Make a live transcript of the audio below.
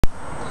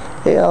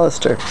Hey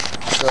Alistair.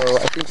 So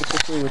I think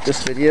officially with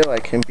this video I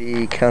can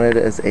be counted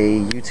as a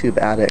YouTube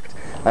addict.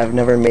 I've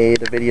never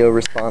made a video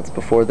response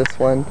before this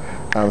one,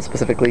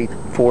 specifically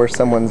for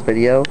someone's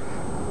video,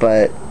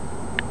 but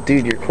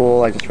dude, you're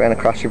cool. I just ran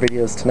across your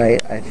videos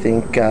tonight. I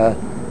think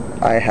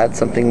I had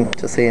something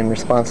to say in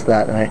response to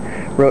that, and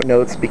I wrote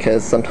notes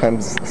because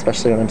sometimes,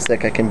 especially when I'm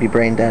sick, I can be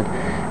brain dead.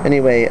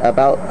 Anyway,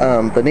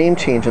 about the name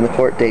change and the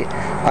court date,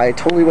 I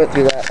totally went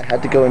through that. I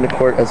had to go into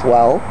court as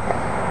well.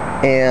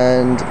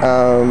 And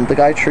the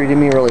guy treated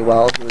me really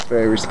well. He was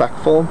very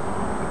respectful.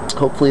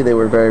 Hopefully they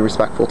were very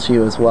respectful to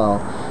you as well.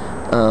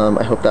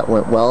 I hope that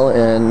went well,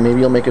 and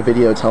maybe you'll make a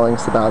video telling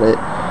us about it.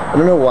 I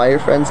don't know why your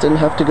friends didn't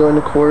have to go into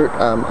court.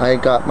 I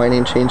got my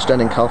name change done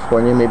in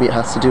California. Maybe it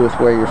has to do with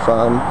where you're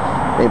from.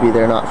 Maybe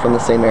they're not from the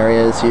same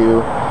area as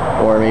you,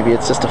 or maybe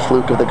it's just a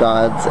fluke of the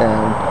gods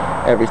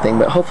and everything.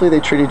 But hopefully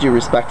they treated you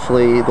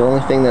respectfully. The only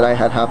thing that I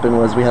had happen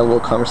was we had a little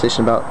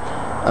conversation about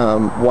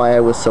why I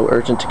was so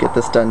urgent to get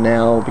this done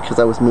now, because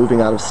I was moving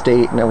out of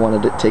state and I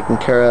wanted it taken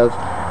care of.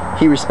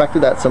 He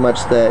respected that so much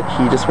that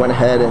he just went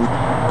ahead and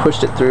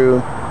pushed it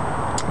through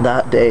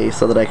that day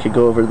so that I could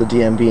go over to the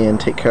DMV and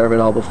take care of it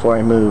all before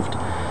I moved.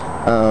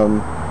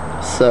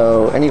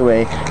 So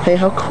anyway, hey,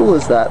 how cool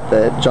is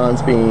that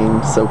John's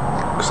being so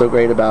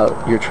great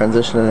about your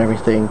transition and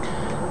everything.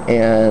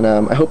 And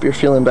I hope you're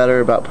feeling better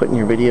about putting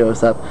your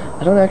videos up.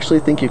 I don't actually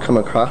think you come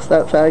across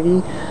that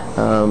faggy.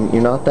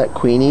 You're not that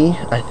queenie.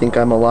 I think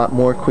I'm a lot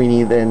more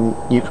queenie than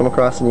you come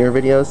across in your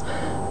videos.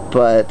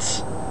 But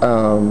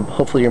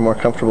hopefully you're more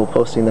comfortable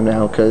posting them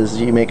now,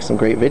 because you make some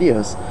great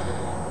videos.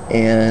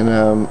 And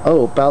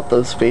oh, about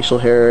those facial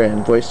hair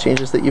and voice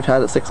changes that you've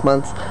had at 6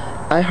 months,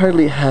 I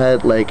hardly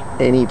had like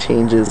any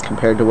changes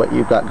compared to what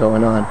you've got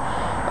going on.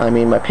 I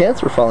mean, my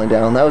pants were falling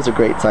down. That was a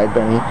great side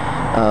Benny.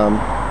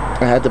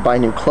 I had to buy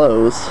new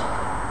clothes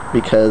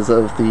because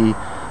of the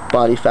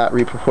body fat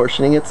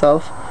reproportioning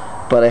itself,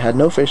 but I had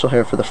no facial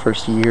hair for the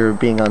first year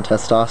of being on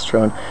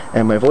testosterone,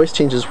 and my voice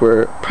changes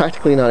were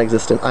practically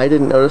non-existent. I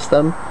didn't notice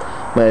them.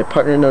 My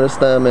partner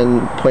noticed them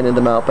and pointed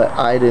them out, but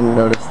I didn't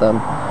notice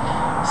them.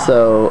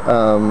 So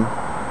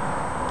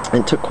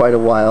it took quite a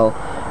while,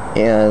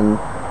 and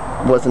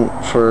wasn't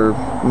for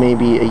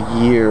maybe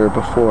a year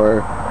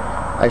before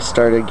I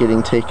started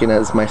getting taken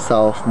as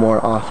myself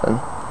more often.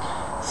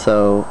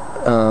 So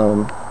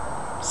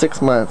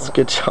 6 months,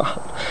 good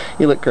job.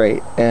 You look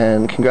great,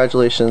 and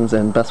congratulations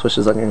and best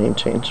wishes on your name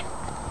change.